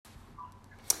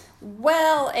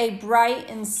Well, a bright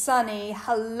and sunny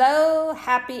hello,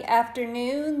 happy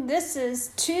afternoon. This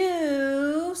is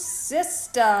Two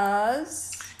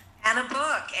Sisters and a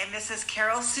book. And this is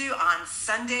Carol Sue on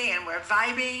Sunday, and we're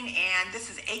vibing. And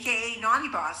this is AKA Naughty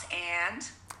Boss and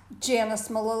Janice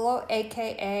Malillo,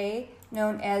 AKA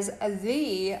known as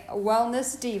the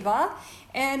Wellness Diva.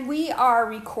 And we are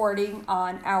recording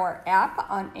on our app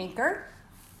on Anchor.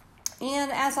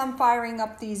 And as I'm firing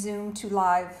up the Zoom to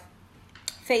live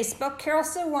Facebook, Carol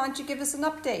Sue, why don't you give us an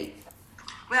update?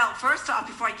 Well, first off,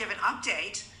 before I give an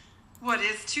update, what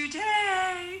is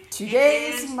today?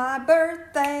 Today is my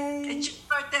birthday. It's your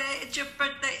birthday. It's your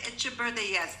birthday. It's your birthday.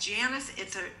 Yes, Janice.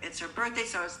 It's her birthday.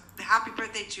 So happy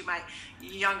birthday to my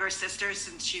younger sister.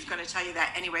 Since she's going to tell you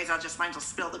that, anyways, I'll just might as well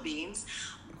spill the beans.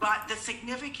 But the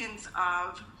significance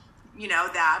of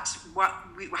that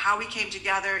how we came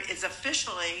together is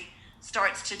officially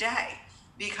starts today,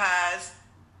 because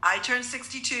I turned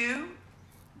 62,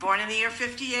 born in the year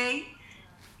 58,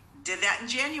 did that in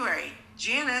January.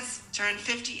 Janice turned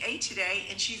 58 today,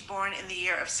 and she's born in the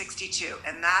year of 62.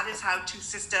 And that is how Two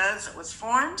Sisters was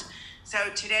formed. So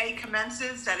today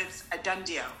commences that it's a done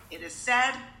deal. It is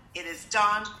said, it is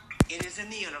done, it is in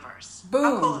the universe. Boom.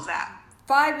 How cool is that?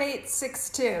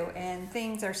 5862, and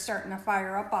things are starting to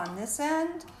fire up on this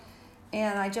end.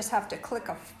 And I just have to click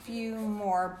a few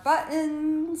more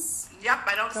buttons. Yep,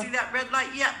 I don't see that red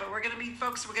light yet, but we're going to be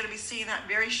seeing that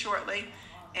very shortly.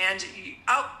 And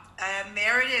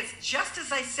there it is. Just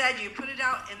as I said, you put it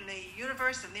out in the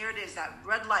universe, and there it is, that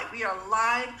red light. We are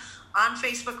live on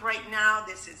Facebook right now.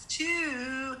 This is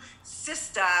Two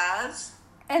Sisters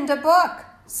and a book.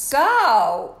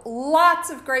 So, lots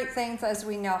of great things, as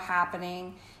we know,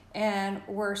 happening. And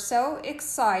we're so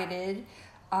excited.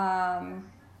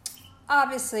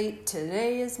 Obviously,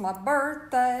 today is my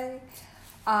birthday.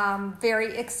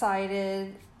 Very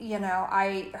excited.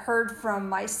 I heard from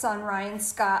my son, Ryan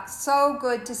Scott. So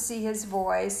good to see his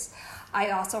voice. I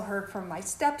also heard from my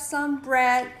stepson,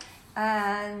 Brett.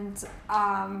 And, just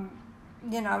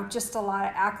a lot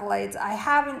of accolades. I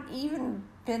haven't even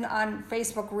been on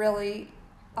Facebook really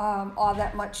all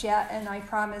that much yet. And I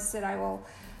promise that I will,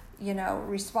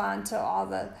 respond to all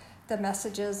the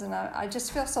messages. And I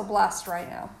just feel so blessed right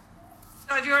now.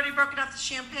 So have you already broken out the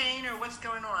champagne, or what's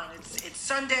going on? It's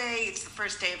Sunday. It's the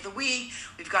first day of the week.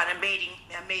 We've got an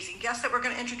amazing guest that we're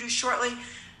going to introduce shortly.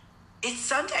 It's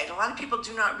Sunday. A lot of people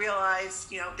do not realize,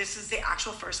 this is the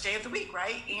actual first day of the week,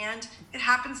 right? And it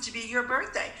happens to be your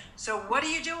birthday. So what are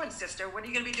you doing, sister? What are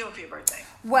you going to be doing for your birthday?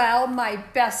 Well, my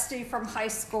bestie from high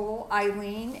school,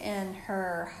 Eileen, and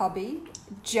her hubby,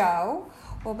 Joe,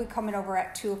 will be coming over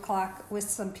at 2 o'clock with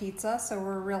some pizza. So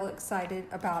we're real excited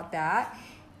about that.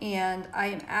 And I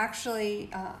am actually,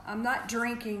 I'm not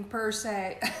drinking per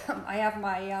se. I have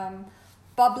my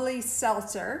bubbly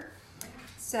seltzer.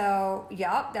 So,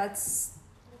 yeah, that's,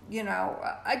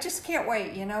 I just can't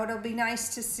wait. It'll be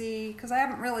nice to see, because I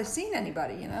haven't really seen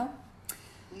anybody,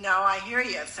 No, I hear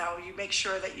you. So you make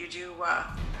sure that you do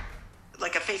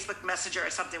like a Facebook Messenger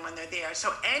or something when they're there.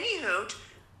 So anywho,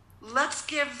 let's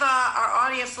give our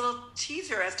audience a little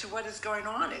teaser as to what is going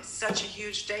on. It's such a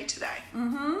huge day today.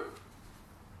 Mm-hmm.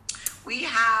 We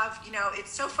have,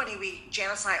 it's so funny.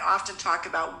 Janice and I often talk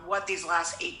about what these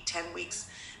last 8-10 weeks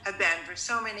have been for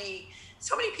so many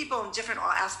people in different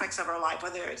aspects of our life,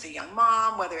 whether it's a young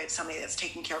mom, whether it's somebody that's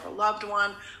taking care of a loved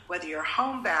one, whether you're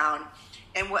homebound.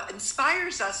 And what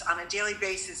inspires us on a daily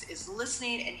basis is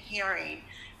listening and hearing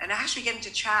and actually getting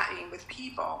to chatting with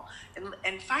people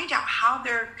and find out how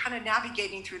they're kind of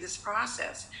navigating through this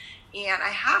process. And I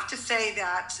have to say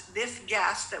that this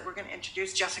guest that we're going to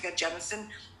introduce, Jessica Jemison,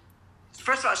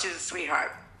 first of all, she's a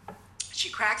sweetheart. She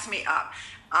cracks me up.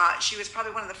 She was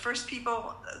probably one of the first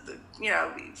people,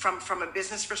 from a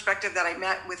business perspective that I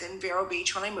met within Vero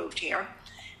Beach when I moved here.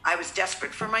 I was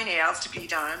desperate for my nails to be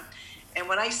done. And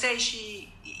when I say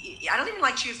I don't even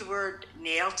like to use the word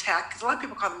nail tech, because a lot of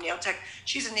people call them nail tech.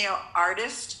 She's a nail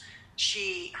artist.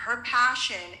 Her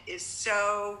passion is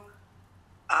so,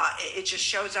 it just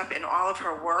shows up in all of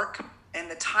her work. And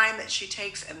the time that she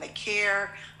takes and the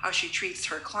care, how she treats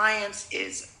her clients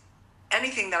is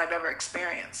anything that I've ever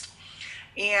experienced.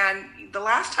 And the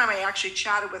last time I actually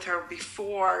chatted with her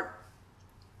before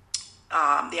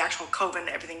the actual COVID and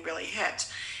everything really hit,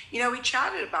 we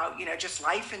chatted about, just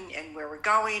life and where we're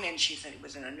going. And she said it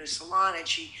was in a new salon, and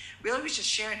she really was just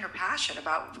sharing her passion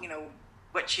about,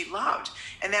 what she loved.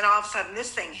 And then all of a sudden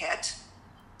this thing hit,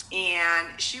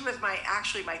 and she was my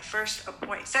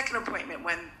second appointment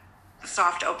when the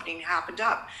soft opening happened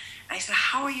up. And I said,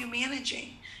 how are you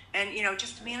managing? And,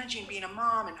 just managing being a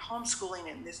mom and homeschooling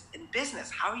and business,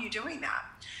 how are you doing that?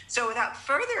 So without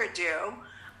further ado,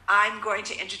 I'm going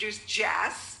to introduce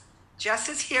Jess. Jess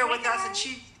is here with us, and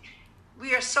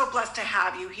we are so blessed to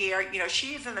have you here. You know,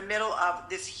 she is in the middle of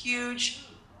this huge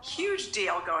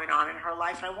deal going on in her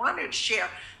life, and I wanted to share.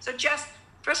 So Jess,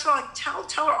 first of all,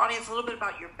 tell our audience a little bit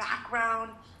about your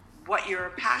background, what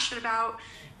you're passionate about,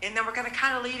 and then we're going to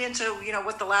kind of lead into, you know,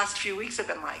 what the last few weeks have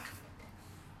been like.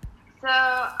 So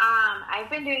I've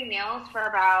been doing nails for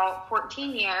about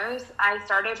 14 years. I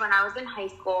started when I was in high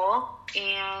school,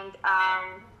 and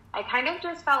I kind of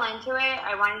just fell into it.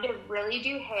 I wanted to really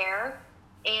do hair,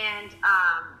 and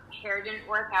hair didn't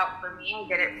work out for me. I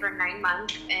did it for 9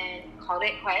 months and called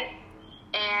it quits,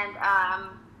 and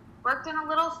worked in a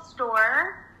little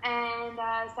store, and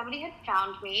somebody had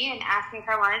found me and asked me if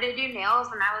I wanted to do nails,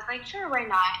 and I was like, sure, why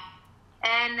not?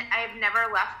 And I've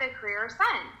never left the career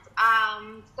since.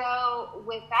 So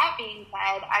with that being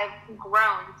said, I've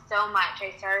grown so much.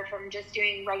 I started from just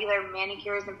doing regular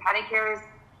manicures and pedicures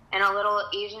in a little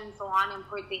Asian salon in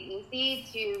Port St. Lucie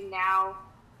to now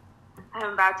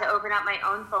I'm about to open up my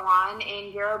own salon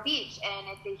in Vero Beach, and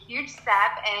it's a huge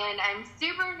step, and I'm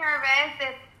super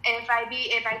nervous if I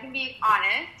can be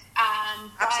honest.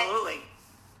 Absolutely. But,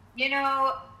 you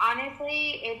know,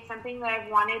 honestly, it's something that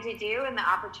I've wanted to do, and the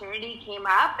opportunity came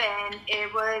up, and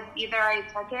it was either I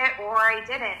took it or I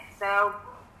didn't. So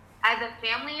as a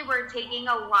family, we're taking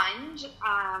a lunge.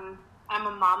 I'm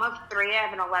a mom of 3. I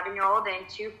have an 11-year-old and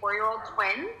 2 4-year-old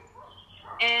twins.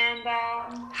 And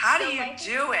how do you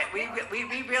do it? We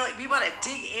really want to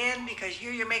dig in, because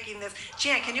you're making this.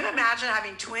 Jan, can you imagine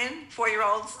having twin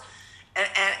 4-year-olds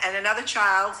and another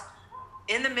child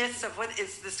in the midst of what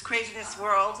is this craziness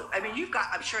world? I mean, you've got,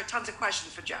 I'm sure, tons of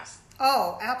questions for Jess.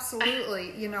 Oh,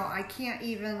 absolutely. You know, I can't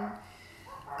even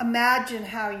imagine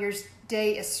how your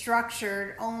day is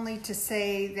structured, only to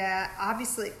say that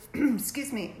obviously,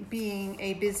 excuse me, being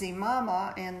a busy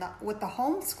mama and with the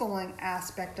homeschooling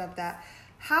aspect of that,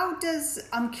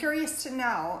 I'm curious to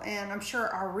know, and I'm sure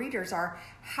our readers are,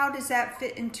 how does that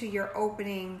fit into your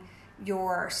opening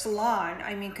your salon?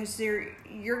 I mean, because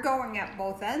you're going at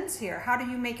both ends here. How do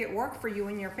you make it work for you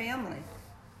and your family?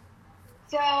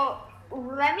 So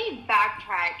let me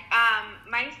backtrack.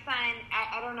 My son,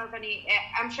 I don't know if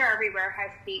I'm sure everywhere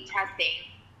has state testing.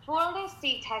 Florida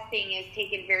state testing is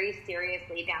taken very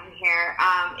seriously down here.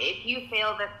 If you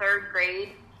fail the 3rd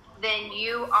grade, then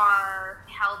you are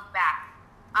held back.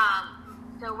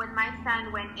 So when my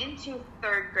son went into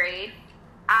 3rd grade,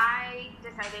 I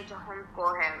decided to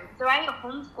homeschool him. So I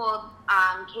homeschooled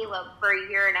Caleb for 1.5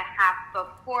 years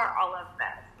before all of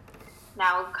this.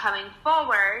 Now, coming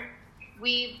forward,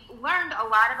 we've learned a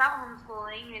lot about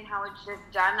homeschooling and how it's just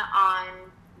done on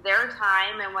their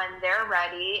time and when they're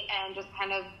ready, and just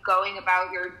kind of going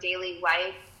about your daily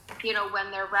life, you know,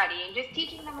 when they're ready, and just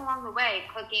teaching them along the way,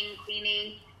 cooking,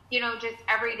 cleaning, you know, just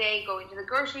every day going to the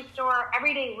grocery store,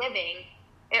 everyday living.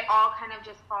 It all kind of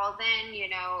just falls in, you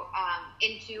know,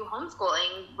 into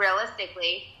homeschooling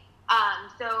realistically.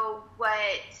 So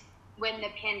when the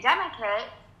pandemic hit,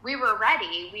 we were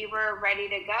ready. We were ready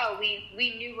to go. We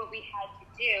knew what we had to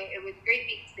do. It was great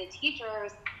because the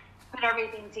teachers put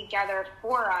everything together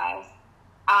for us.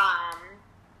 And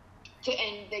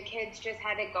the kids just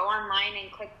had to go online and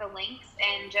click the links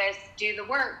and just do the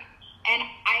work. And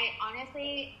I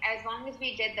honestly, as long as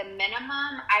we did the minimum,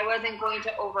 I wasn't going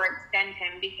to overextend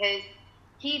him, because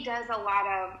he does a lot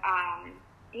of,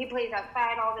 he plays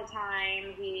outside all the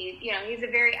time. He's a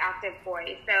very active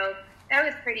boy. So that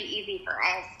was pretty easy for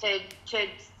us to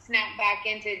snap back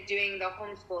into doing the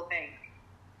homeschool thing.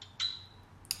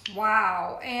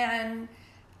 Wow. And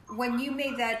when you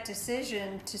made that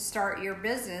decision to start your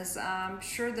business, I'm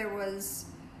sure there was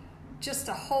just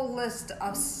a whole list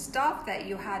of stuff that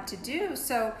you had to do.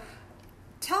 So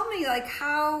tell me, like,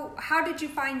 how did you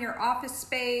find your office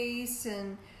space?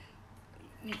 And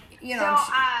you know,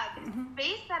 so the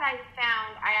space that I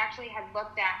found, I actually had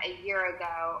looked at 1 year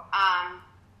ago,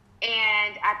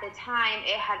 and at the time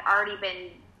it had already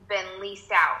been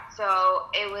leased out.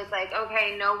 So it was like,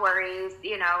 okay, no worries,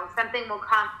 you know, something will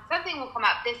come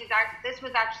up. This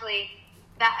was actually,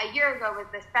 that 1 year ago was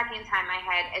the second time I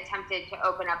had attempted to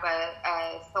open up a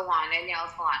nail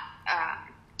salon,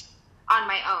 on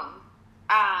my own.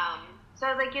 So I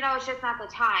was like, you know, it's just not the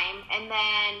time. And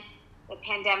then the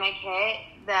pandemic hit.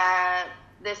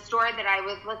 The store that I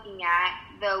was looking at,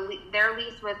 their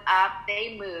lease was up.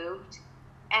 They moved,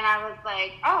 and I was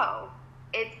like, oh,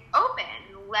 it's open.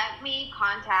 Let me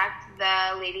contact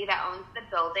the lady that owns the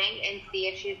building and see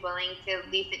if she's willing to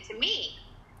lease it to me.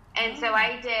 And so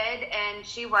I did, and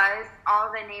she was.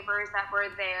 All the neighbors that were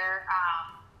there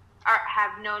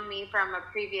have known me from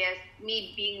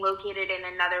me being located in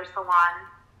another salon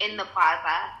in the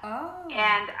plaza. Oh.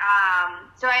 And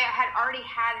so I had already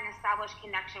had an established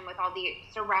connection with all the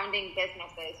surrounding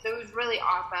businesses. So it was really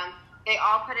awesome. They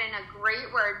all put in a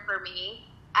great word for me.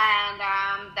 And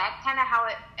that's kind of how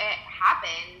it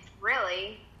happened,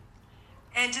 really.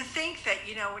 And to think that,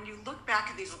 when you look back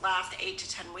at these last 8 to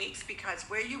 10 weeks, because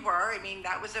where you were, I mean,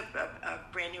 that was a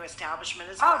brand new establishment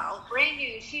as well. Oh, brand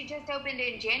new. She just opened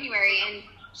in January, and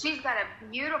she's got a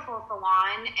beautiful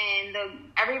salon, and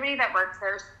everybody that works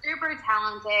there is super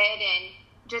talented and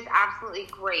just absolutely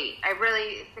great.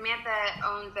 Samantha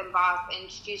owns and boss,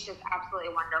 and she's just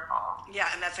absolutely wonderful. Yeah,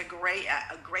 and that's a great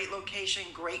location,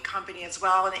 great company as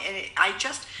well.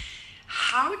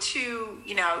 How to,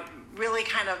 really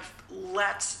kind of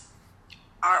let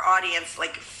our audience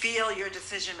feel your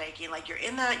decision making. Like you're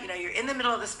in the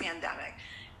middle of this pandemic,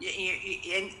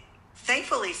 and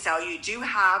thankfully, so you do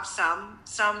have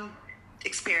some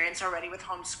experience already with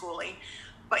homeschooling,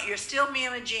 but you're still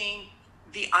managing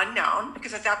the unknown,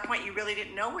 because at that point you really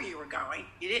didn't know where you were going.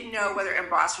 You didn't know whether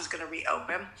Emboss was going to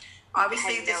reopen.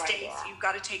 Obviously, these days you've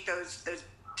got to take those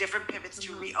different pivots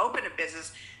to reopen a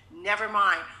business. Never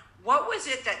mind. What was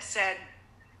it that said,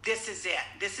 this is it?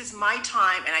 This is my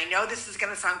time, and I know this is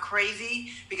going to sound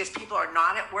crazy because people are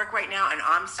not at work right now, and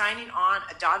I'm signing on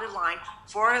a dotted line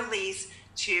for a lease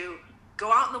to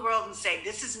go out in the world and say,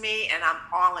 this is me, and I'm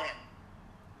all in.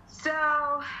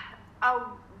 So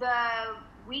the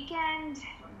weekend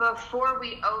before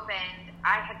we opened,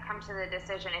 I had come to the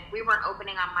decision, if we weren't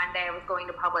opening on Monday, I was going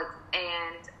to Publix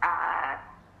and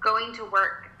going to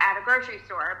work at a grocery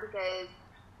store, because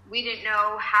we didn't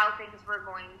know how things were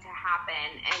going to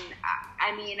happen. And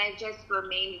I just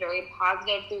remained very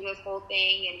positive through this whole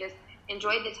thing and just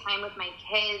enjoyed the time with my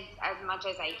kids as much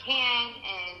as I can.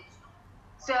 And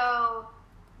so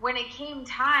when it came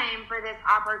time for this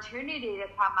opportunity to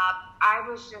come up, I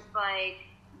was just like,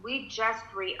 we just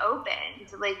reopened.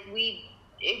 It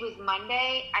was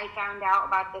Monday. I found out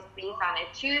about the space on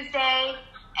a Tuesday,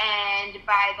 and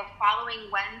by the following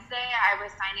Wednesday, I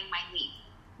was signing my lease.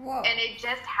 Whoa. And it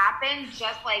just happened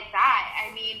just like that.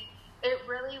 I mean, it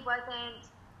really wasn't,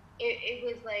 it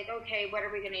was like, okay, what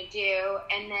are we going to do?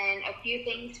 And then a few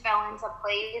things fell into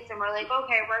place, and we're like,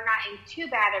 okay, we're not in too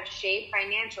bad of shape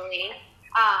financially.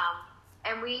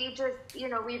 And we just,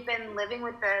 we've been living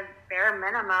with the bare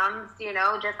minimums,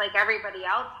 just like everybody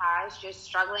else has, just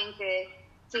struggling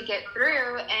to get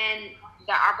through. And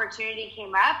the opportunity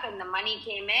came up and the money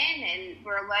came in, and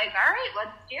we're like, all right,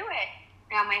 let's do it.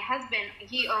 Now, my husband,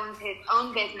 he owns his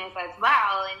own business as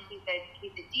well, and he's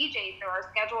a DJ, so our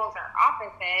schedules are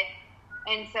opposite.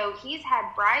 And so he's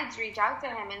had brides reach out to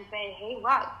him and say, hey,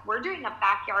 look, we're doing a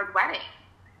backyard wedding.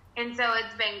 And so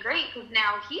it's been great, because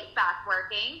now he's back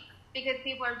working, because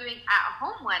people are doing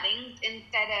at-home weddings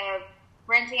instead of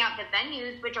renting out the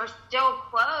venues, which are still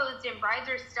closed, and brides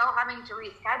are still having to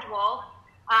reschedule.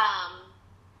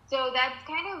 So that's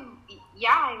kind of,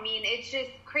 it's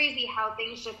just crazy how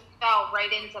things just fell right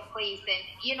into place.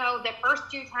 And, the first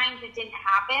 2 times it didn't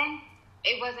happen,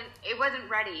 it wasn't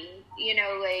ready.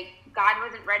 God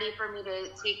wasn't ready for me to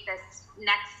take this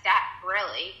next step,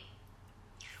 really.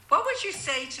 What would you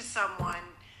say to someone,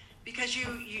 because you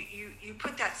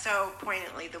put that so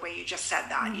poignantly, the way you just said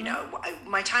that, Mm-hmm.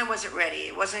 My time wasn't ready.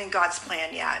 It wasn't in God's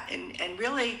plan yet. And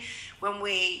really, when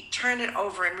we turn it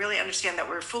over and really understand that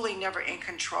we're fully never in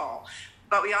control,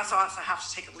 but we also have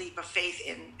to take a leap of faith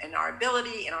in our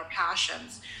ability, in our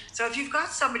passions. So if you've got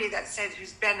somebody that says,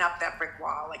 who's been up that brick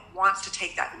wall, wants to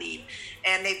take that leap,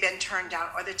 and they've been turned down,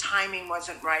 or the timing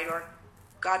wasn't right, or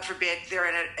God forbid, they're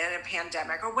in a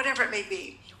pandemic, or whatever it may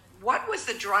be, what was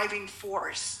the driving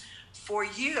force for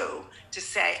you to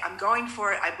say, I'm going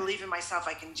for it, I believe in myself,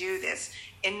 I can do this,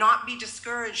 and not be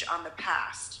discouraged on the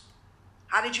past?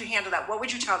 How did you handle that? What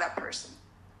would you tell that person?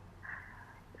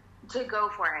 To go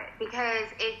for it. Because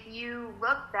if you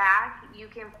look back, you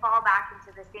can fall back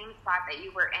into the same spot that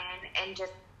you were in and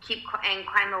just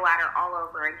climb the ladder all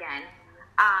over again.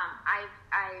 I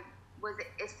was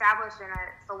established in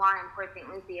a salon in Port St.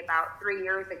 Lucie about 3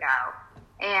 years ago.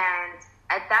 And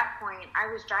at that point, I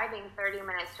was driving 30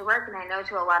 minutes to work, and I know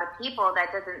to a lot of people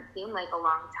that doesn't seem like a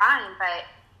long time, but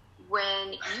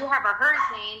when you have a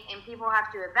hurricane and people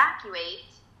have to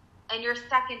evacuate and you're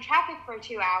stuck in traffic for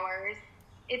 2 hours,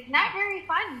 it's not very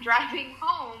fun driving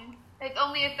home. It's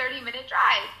only a 30-minute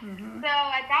drive. Mm-hmm. So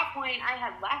at that point, I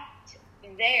had left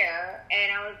there,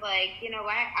 and I was like, you know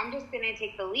what? I'm just going to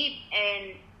take the leap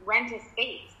and rent a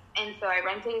space. And so I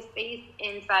rented a space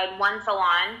inside one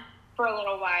salon for a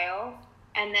little while,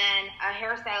 and then a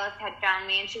hairstylist had found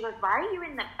me, and she goes, why are you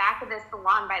in the back of this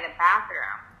salon by the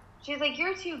bathroom? She's like,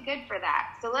 you're too good for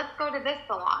that, so let's go to this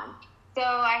salon. So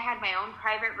I had my own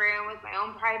private room with my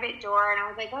own private door, and I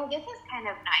was like, oh, this is kind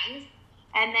of nice.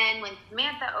 And then when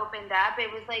Samantha opened up,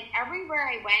 it was like everywhere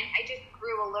I went, I just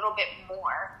grew a little bit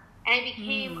more. And I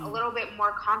became a little bit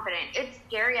more confident. It's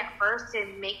scary at first to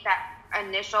make that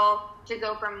initial, to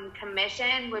go from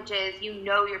commission, which is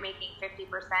you're making 50%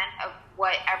 of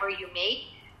whatever you make,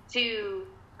 to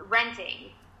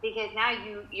renting. Because now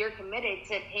you're committed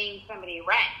to paying somebody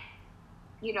rent,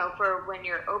 for when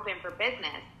you're open for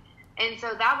business. And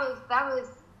so that was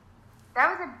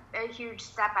a huge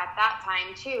step at that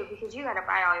time too, because you got to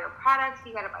buy all your products,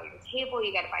 you got to buy your table,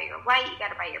 you got to buy your light, you got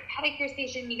to buy your pedicure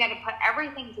station, you got to put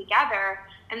everything together,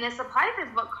 and the supplies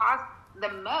is what cost the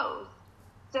most.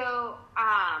 So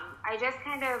I just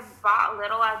kind of bought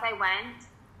little as I went,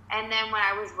 and then when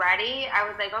I was ready, I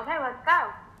was like, okay, let's go.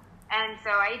 And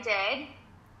so I did,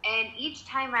 and each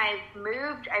time I've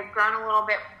moved, I've grown a little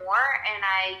bit more, and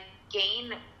I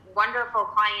gain wonderful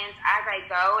clients as I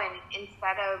go, and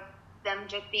instead of them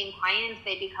just being clients,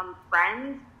 they become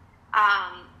friends,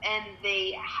 and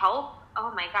they help.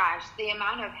 Oh my gosh, the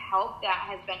amount of help that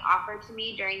has been offered to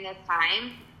me during this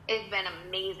time has been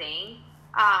amazing.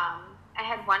 I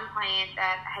had one client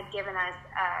that had given us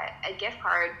a gift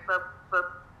card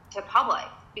to Publix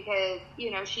because,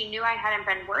 she knew I hadn't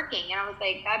been working, and I was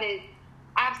like, that is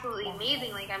absolutely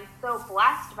amazing. Like, I'm so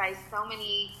blessed by so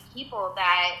many people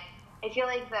that I feel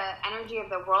like the energy of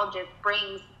the world just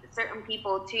brings certain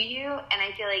people to you, and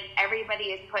I feel like everybody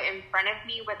is put in front of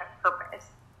me with a purpose.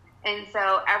 And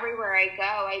so everywhere I go,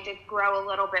 I just grow a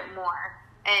little bit more.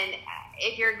 And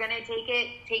if you're going to take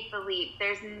it, take the leap.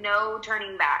 There's no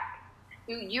turning back.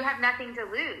 You have nothing to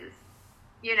lose.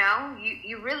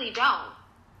 You really don't.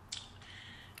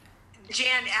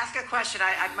 Jan, ask a question.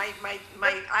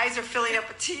 My eyes are filling up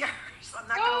with tears. I'm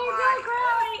not going to lie.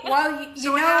 Don't cry. Well,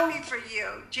 so what happened for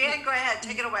you? Jan, go ahead.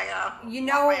 Take it away.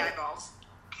 My eyeballs.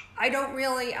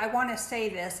 I want to say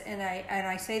this, and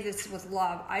I say this with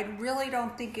love. I really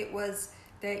don't think it was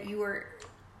that you were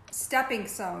stepping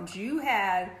stones. You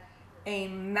had a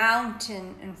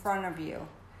mountain in front of you,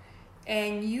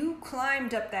 and you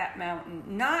climbed up that mountain,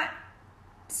 not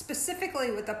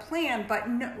specifically with a plan, but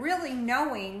really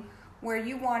knowing where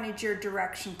you wanted your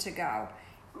direction to go.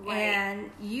 Right.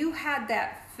 And you had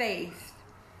that faith.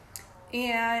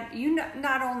 And you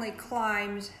not only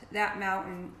climbed that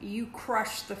mountain, you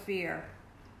crushed the fear.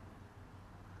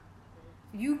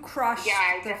 You crushed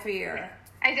the fear.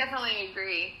 I definitely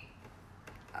agree.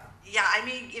 Yeah,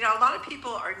 a lot of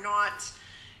people are not...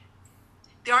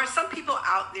 There are some people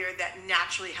out there that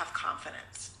naturally have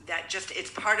confidence. That just,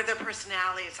 it's part of their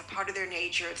personality, it's a part of their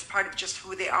nature, it's part of just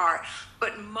who they are.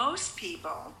 But most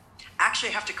people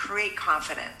actually have to create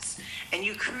confidence, and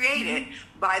you create it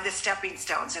by the stepping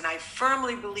stones. And I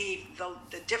firmly believe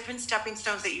the different stepping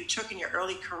stones that you took in your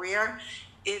early career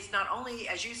is not only,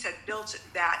 as you said, built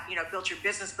your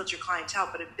business, built your clientele,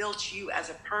 but it built you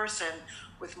as a person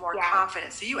with more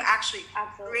confidence. So you actually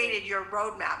created your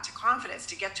roadmap to confidence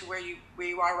to get to where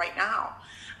you are right now.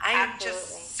 I am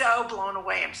just so blown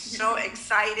away. I'm so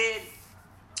excited.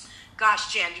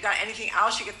 Gosh, Jan, you got anything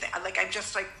else you could think?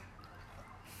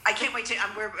 I can't wait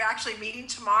we're actually meeting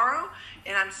tomorrow,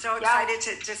 and I'm so excited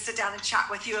to sit down and chat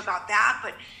with you about that.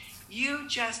 But you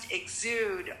just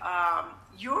exude,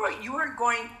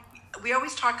 we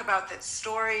always talk about that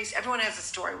stories. Everyone has a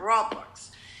story. We're all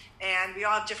books, and we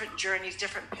all have different journeys,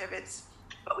 different pivots,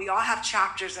 but we all have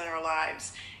chapters in our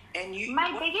lives. And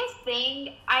my biggest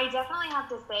thing, I definitely have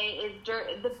to say, is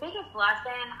the biggest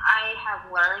lesson I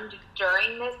have learned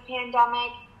during this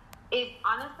pandemic is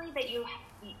honestly that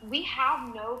we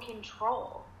have no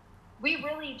control. We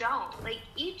really don't. Like,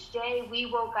 each day we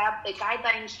woke up, the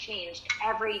guidelines changed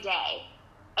every day.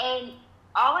 And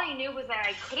all I knew was that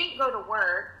I couldn't go to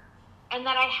work and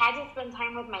that I had to spend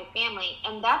time with my family.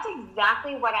 And that's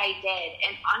exactly what I did.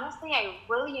 And honestly, I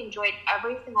really enjoyed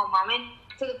every single moment,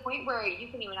 to the point where you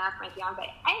can even ask my fiance,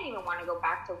 I didn't even want to go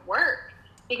back to work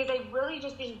because I really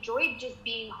just enjoyed just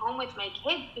being home with my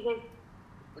kids. Because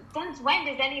since when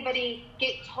does anybody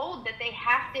get told that they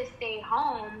have to stay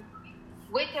home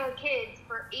with their kids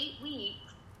for 8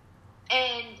 weeks?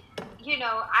 And,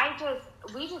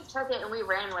 we just took it and we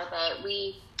ran with it.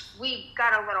 We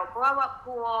got a little blow-up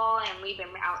pool, and we've been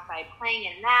outside playing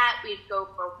in that. We'd go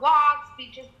for walks.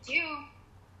 We just do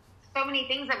so many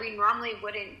things that we normally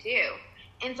wouldn't do.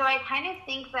 And so I kind of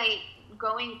think, like,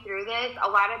 going through this, a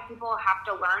lot of people have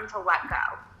to learn to let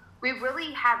go. We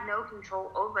really have no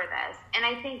control over this. And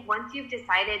I think once you've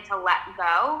decided to let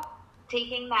go,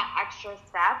 taking that extra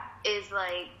step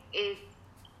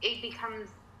it becomes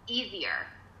easier,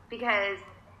 because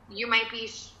you might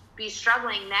be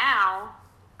struggling now,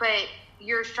 but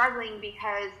you're struggling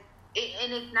because,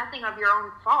 and it's nothing of your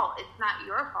own fault. It's not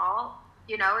your fault.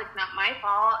 You know, it's not my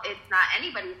fault. It's not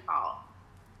anybody's fault.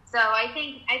 So I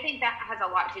think that has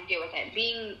a lot to do with it.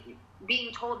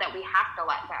 Being told that we have to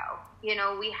let go. You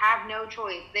know, we have no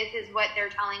choice. This is what they're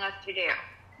telling us to do.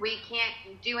 We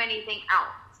can't do anything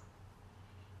else.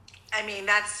 I mean,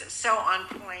 that's so on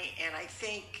point. And I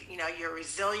think, you know, your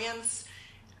resilience,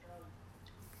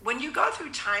 when you go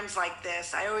through times like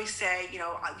this, I always say, you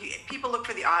know, people look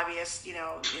for the obvious, you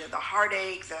know, the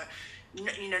heartache,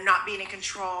 not being in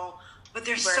control. But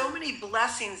there's so many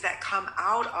blessings that come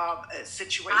out of a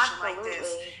situation like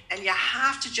this, and you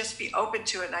have to just be open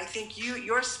to it. And I think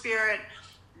your spirit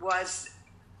was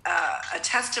a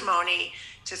testimony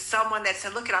to someone that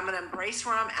said, look, I'm going to embrace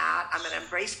where I'm at. I'm going to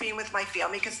embrace being with my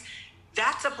family, because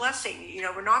that's a blessing. You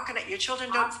know, your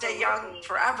children don't stay young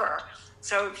forever.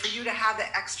 So for you to have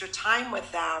the extra time with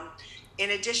them,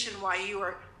 in addition, while you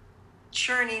were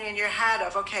churning in your head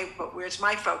of, okay, but where's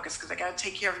my focus? Because I got to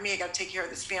take care of me. I got to take care of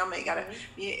this family.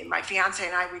 My fiance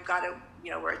and I, we've got to,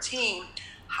 you know, we're a team.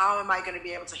 How am I going to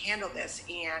be able to handle this?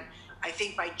 And I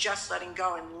think by just letting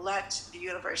go and let the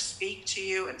universe speak to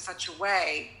you in such a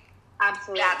way,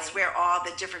 absolutely, that's where all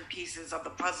the different pieces of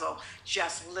the puzzle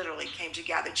just literally came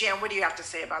together. Jan, what do you have to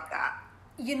say about that?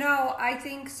 You know, I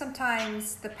think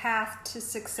sometimes the path to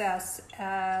success,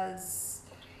 as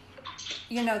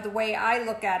you know, the way I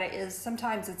look at it is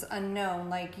sometimes it's unknown.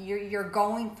 Like you're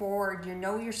going forward, you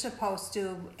know you're supposed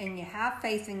to, and you have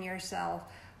faith in yourself.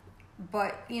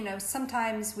 But, you know,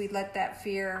 sometimes we let that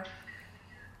fear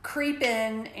creep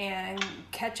in and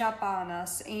catch up on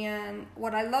us. And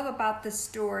what I love about this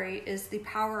story is the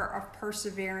power of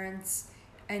perseverance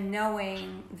and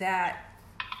knowing that,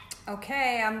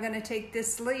 okay, I'm going to take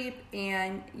this leap,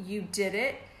 and you did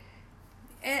it.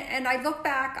 And I look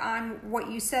back on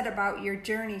what you said about your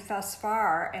journey thus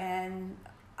far, and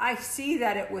I see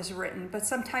that it was written, but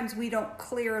sometimes we don't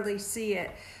clearly see it.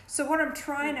 So what I'm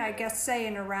trying to, I guess, say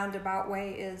in a roundabout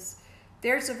way is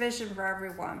there's a vision for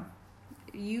everyone.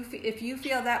 If you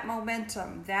feel that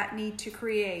momentum, that need to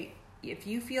create, if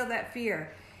you feel that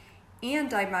fear,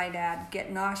 and I might add,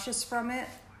 get nauseous from it,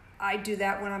 I do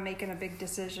that when I'm making a big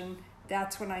decision.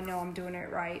 That's when I know I'm doing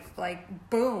it right. Like,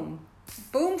 boom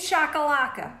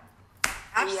shakalaka.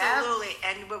 Absolutely.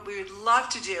 Yep. And what we would love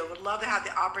to do, would love to have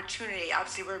the opportunity,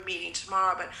 obviously we're meeting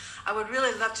tomorrow, but I would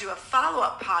really love to do a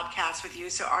follow-up podcast with you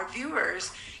so our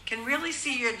viewers can really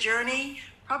see your journey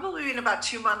probably in about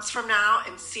 2 months from now,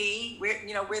 and see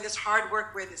where this hard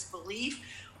work, where this belief,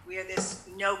 where this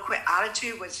no quit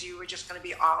attitude was, you were just going to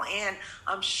be all in.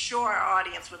 I'm sure our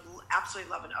audience would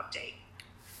absolutely love an update.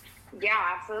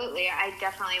 Yeah, absolutely. I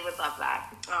definitely would love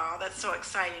that. Oh, that's so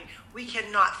exciting. We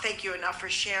cannot thank you enough for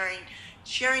sharing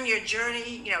your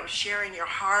journey, sharing your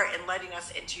heart and letting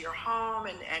us into your home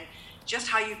and just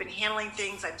how you've been handling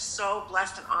things. I'm so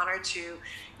blessed and honored to,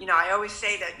 I always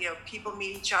say that, people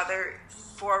meet each other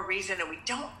for a reason, and we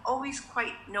don't always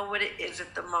quite know what it is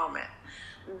at the moment.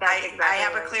 I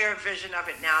have a clearer vision of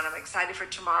it now, and I'm excited for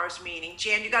tomorrow's meeting.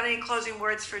 Jan, you got any closing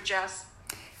words for Jess?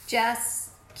 Jess,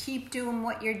 keep doing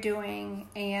what you're doing,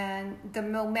 and the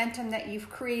momentum that you've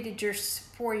created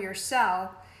for yourself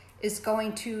is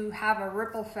going to have a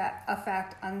ripple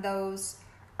effect on those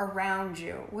around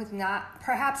you, with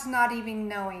perhaps not even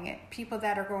knowing it. People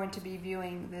that are going to be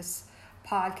viewing this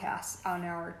podcast on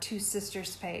our Two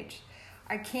Sisters page.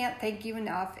 I can't thank you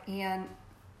enough, and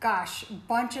gosh,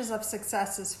 bunches of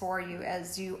successes for you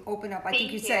as you open up. I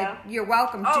think you said you're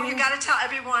welcome. Oh, you got to tell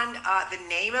everyone the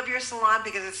name of your salon,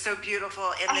 because it's so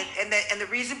beautiful, and the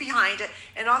reason behind it,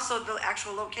 and also the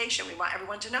actual location. We want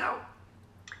everyone to know.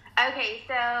 Okay,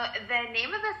 so the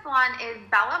name of the salon is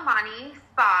Bellamani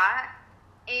Spa,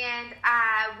 and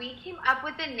we came up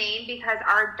with the name because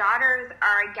our daughters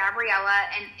are Gabriella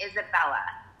and Isabella.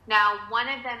 Now, one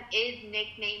of them is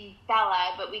nicknamed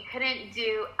Bella, but we couldn't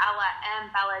do Ella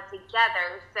and Bella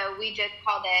together, so we just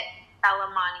called it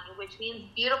Bellamani, which means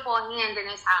beautiful hand in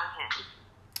Italian.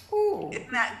 Ooh.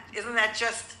 Isn't that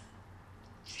just,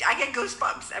 I get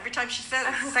goosebumps every time she says it.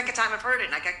 It's the second time I've heard it,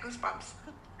 and I get goosebumps.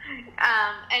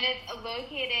 And it's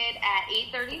located at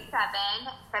 837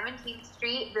 17th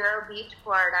Street, Vero Beach,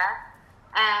 Florida.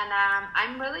 And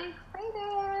I'm really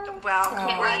excited. Well,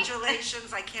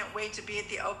 congratulations. I can't wait to be at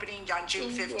the opening on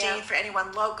June 15th. For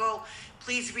anyone local,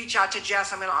 please reach out to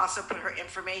Jess. I'm going to also put her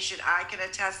information. I can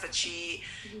attest that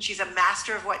she's a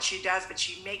master of what she does, but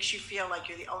she makes you feel like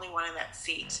you're the only one in that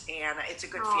seat. And it's a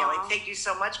good feeling. Thank you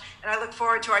so much. And I look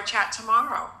forward to our chat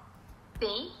tomorrow.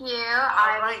 Thank you.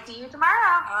 I will see you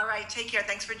tomorrow. All right. Take care.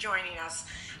 Thanks for joining us.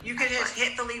 You can just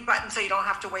hit the leave button so you don't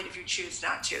have to wait if you choose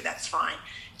not to. That's fine.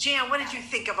 Jan, what did you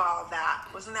think of all of that?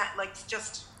 Wasn't that like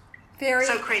just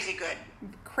so crazy good?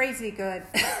 Crazy good.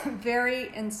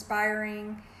 Very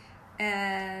inspiring.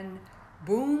 And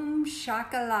boom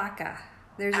shakalaka.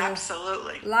 There's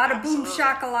absolutely a lot of boom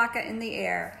shakalaka in the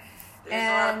air. There's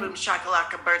a lot of boom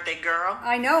shakalaka, birthday girl.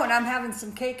 I know, and I'm having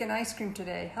some cake and ice cream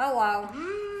today. Hello.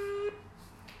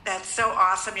 That's so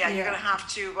awesome. Yeah, you're going to have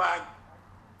to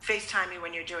FaceTime me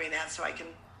when you're doing that so I can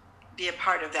be a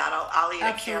part of that. I'll eat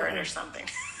a carrot or something.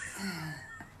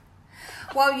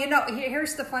 Well,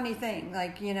 here's the funny thing.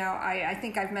 Like, I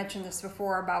think I've mentioned this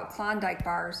before about Klondike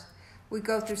bars. We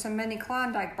go through so many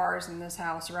Klondike bars in this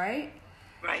house, right?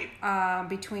 Right.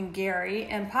 Between Gary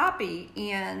and Poppy.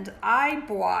 And I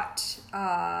bought,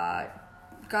 I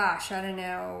don't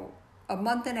know, a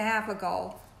month and a half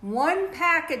ago, one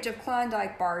package of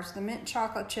Klondike bars, the mint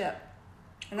chocolate chip.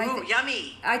 And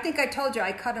yummy. I think I told you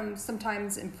I cut them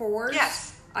sometimes in fours.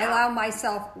 Yes. I allow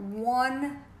myself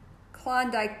one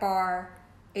Klondike bar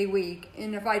a week.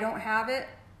 And if I don't have it,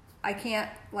 I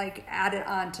can't add it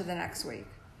on to the next week.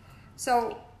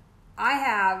 So I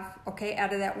have,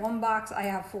 out of that one box, I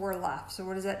have 4 left. So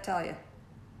what does that tell you?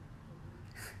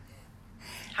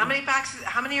 How many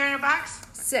are in a box?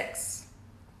 6.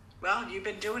 Well, you've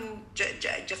been doing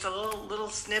just a little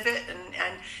snippet,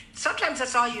 and sometimes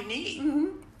that's all you need.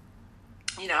 Mm-hmm.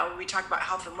 We talk about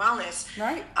health and wellness.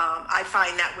 Right. I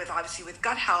find that with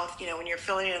gut health, when you're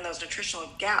filling in those nutritional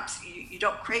gaps, you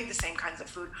don't crave the same kinds of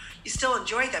food. You still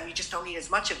enjoy them. You just don't eat as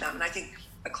much of them. And I think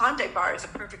a Klondike bar is a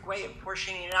perfect way of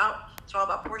portioning it out. It's all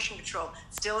about portion control.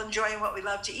 Still enjoying what we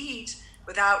love to eat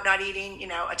without not eating,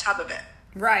 a tub of it.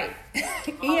 Right.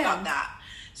 All about that.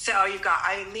 So you got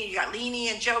Leanie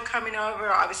and Joe coming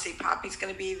over. Obviously, Poppy's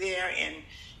going to be there, and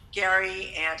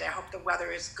Gary. And I hope the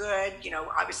weather is good.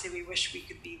 Obviously, we wish we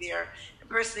could be there and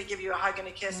personally give you a hug and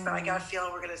a kiss. But I got a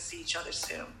feeling we're going to see each other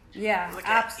soon. Yeah,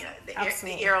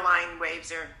 the airline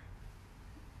waves are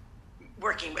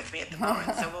working with me at the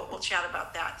moment, so we'll chat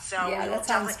about that. So yeah, that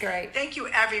sounds great. Thank you,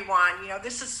 everyone.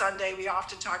 This is Sunday. We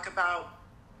often talk about,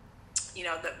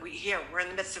 that we're in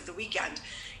the midst of the weekend,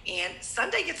 and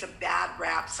Sunday gets a bad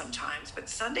rap sometimes, but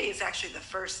Sunday is actually the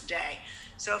first day.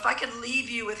 So if I could leave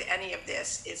you with any of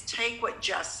this, is take what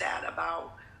Jess said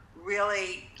about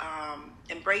really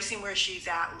embracing where she's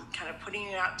at, kind of putting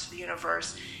it out to the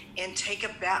universe, and take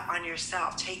a bet on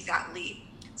yourself. Take that leap.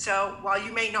 So while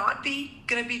you may not be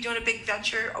going to be doing a big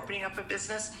venture, opening up a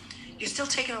business, you're still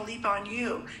taking a leap on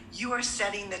you. You are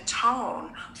setting the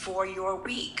tone for your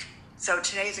week. So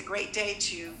today is a great day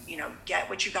to, get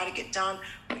what you got to get done.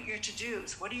 Put your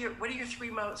to-dos. What are your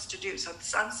 3 most to-do? So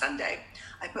on Sunday,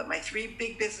 I put my 3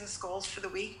 big business goals for the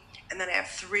week, and then I have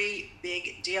 3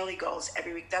 big daily goals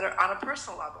every week that are on a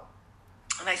personal level.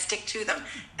 And I stick to them.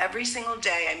 Every single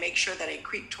day, I make sure that I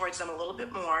creep towards them a little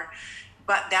bit more.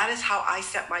 But that is how I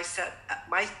set myself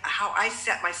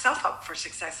up for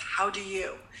success. How do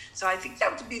you? So I think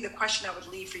that would be the question I would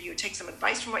leave for you. Take some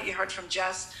advice from what you heard from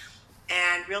Jess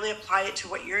and really apply it to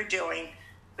what you're doing.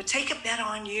 But take a bet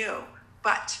on you.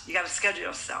 But you got to schedule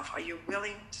yourself. Are you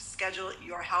willing to schedule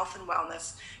your health and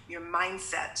wellness, your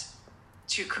mindset,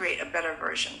 to create a better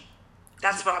version?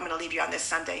 That's what I'm going to leave you on this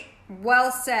Sunday.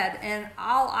 Well said. And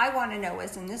all I want to know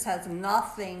is, and this has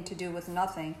nothing to do with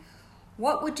nothing,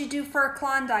 what would you do for a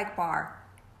Klondike bar?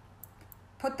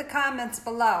 Put the comments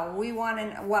below. I want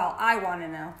to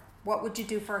know. What would you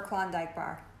do for a Klondike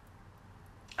bar?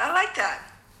 I like that.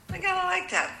 I gotta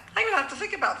like that. I'm going to have to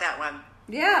think about that one.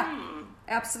 Yeah,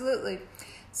 absolutely.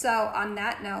 So on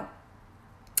that note,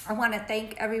 I want to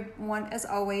thank everyone, as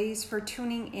always, for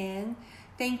tuning in.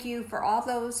 Thank you for all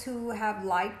those who have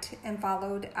liked and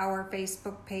followed our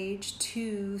Facebook page,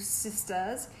 Two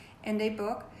Sisters and a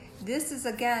Book. This is,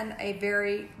 again, a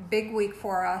very big week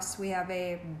for us. We have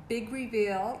a big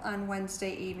reveal on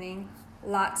Wednesday evening.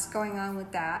 Lots going on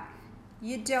with that.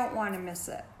 You don't want to miss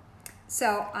it.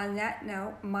 So on that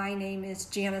note, my name is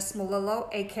Janice Melillo,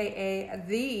 a.k.a.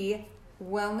 The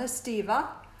Wellness Diva.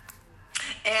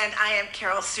 And I am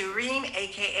Carol Sue Ream,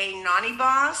 a.k.a. Nani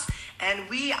Boss. And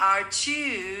we are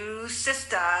Two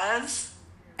Sisters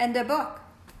and a Book.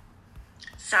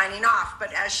 Signing off.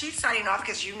 But as she's signing off,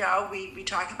 because we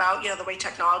talk about the way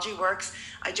technology works,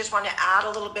 I just want to add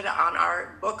a little bit on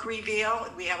our book reveal.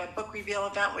 We have a book reveal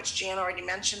event, which Jan already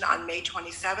mentioned, on May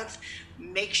 27th.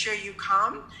 Make sure you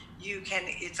come.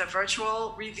 It's a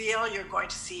virtual reveal. You're going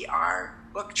to see our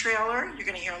book trailer. You're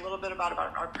going to hear a little bit about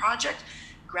our project.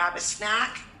 Grab a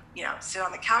snack, sit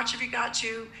on the couch if you got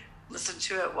to, listen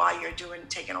to it while you're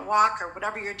taking a walk or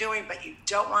whatever you're doing, but you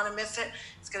don't want to miss it.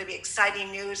 It's going to be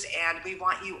exciting news, and we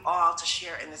want you all to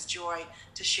share in this joy,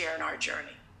 to share in our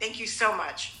journey. Thank you so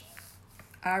much.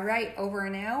 All right, over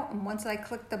and out. And once I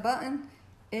click the button,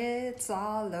 it's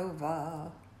all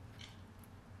over.